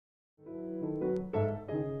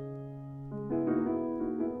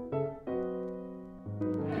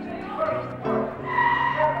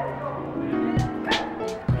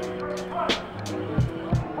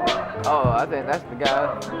I think that's the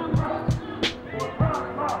guy.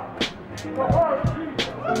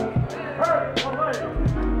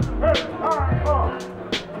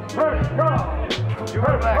 You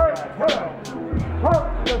heard that guy.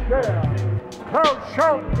 How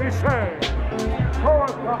shall we say?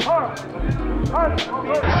 Towards the heart. I didn't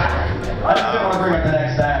want to bring up the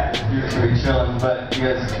next act. You're sure you're chilling, but you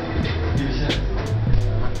guys give a shit.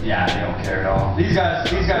 Yeah, they don't care at all. These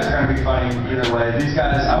guys are gonna be funny either way. These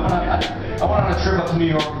guys, I went on a trip up to New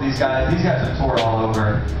York with these guys. These guys have toured all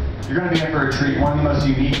over. You're gonna be in for a treat. One of the most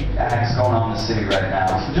unique acts going on in the city right now.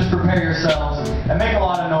 So just prepare yourselves and make a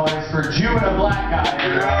lot of noise for Jew and a Black Guy.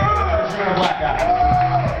 Jew and a Black Guy.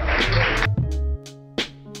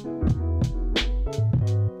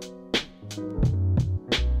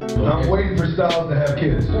 I'm waiting for Styles to have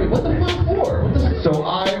kids. Wait, what the fuck for? So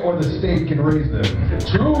I or the state can raise them.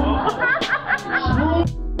 True.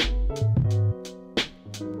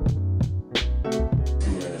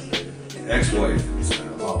 Ex-wife.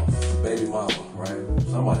 Oh, baby mama, right?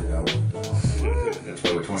 Somebody got one. That's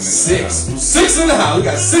why we're 20 minutes. Six in the house. We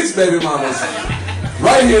got 6 baby mamas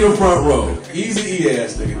right here in the front row. Easy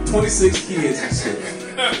E-ass nigga. 26 kids and shit.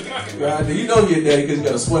 Right? You know you're daddy because you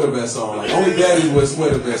got a sweater vest on. Like, only daddies wear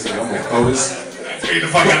sweater vests. Like, I'm gonna throw this. Get the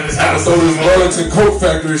fuck out of this house. Throw this Burlington Coat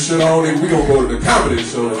Factory shit on and we gonna go to the comedy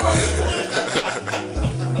show tonight.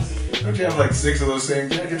 Don't you have like 6 of those same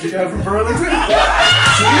jackets you got from Burlington? He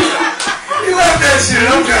left that shit in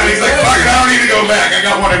Uptown. He's like, fuck it, I don't need to go back. I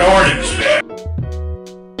got one in orange, man.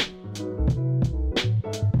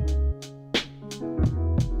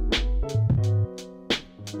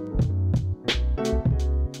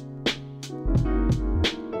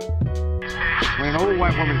 When an old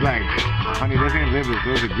white woman's like, honey, those ain't livers,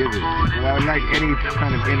 those are givers. Well, I would like any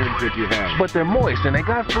kind of innards that you have. But they're moist and they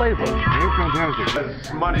got flavor. They're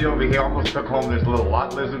fantastic. Money over here almost took home this little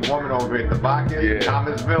lot lizard woman over at the Bacchus,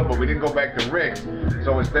 Thomasville, but we didn't go back to Rick's.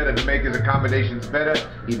 So instead of to make his accommodations better,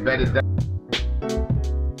 he bedded down.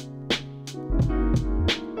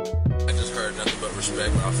 I just heard nothing but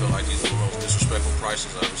respect, but I feel like these are the most disrespectful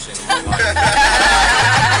prices I've ever seen in my life.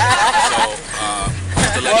 So,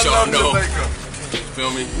 just to let y'all know, you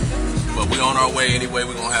feel me? But we on our way anyway.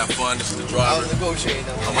 We're gonna have fun. This is the driver. I was negotiating.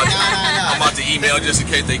 I'm about to email just in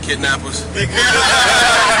case they kidnap us. Nobody.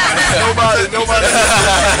 All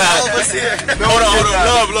of us here. Hold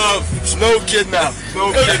on. Love. No kidnap.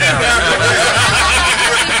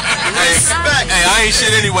 Hey, I ain't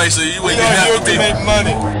shit anyway, so you ain't gonna have to make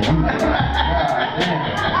money.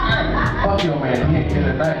 Fuck you, man. He ain't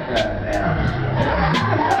getting that guy down.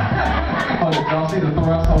 Hold on, y'all see the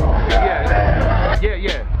thrust? Hold on. Yeah.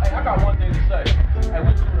 Hey, I got one thing to say. Hey,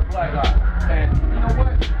 we're doing a Black Guy. And you know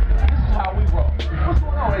what? This is how we roll. What's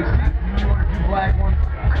going on, AC? You black one?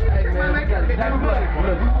 Hey, man, we got exactly black one.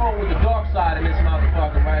 Look, we going with the dark side of this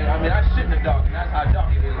motherfucker, right? I mean, I shit in the dark, and that's how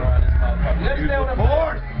dark it is around this motherfucker. You understand what I'm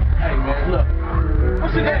saying? Hey, man, look.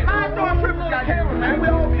 What's your name? I'm throwing triple on the camera, man. We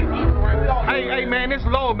all get eaten, right? We all Hey, man, it's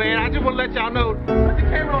low, man. I just want to let y'all know. put the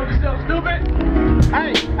camera on yourself, stupid.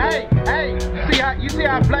 Hey. You see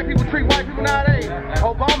how black people treat white people nowadays?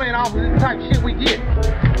 Obama and all this type of shit we get.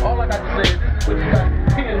 All I got to say is this is what you got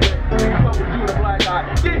to hear. You fuck with you, the Black Guy.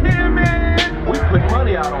 Get here, man. We put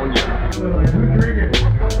money out on you.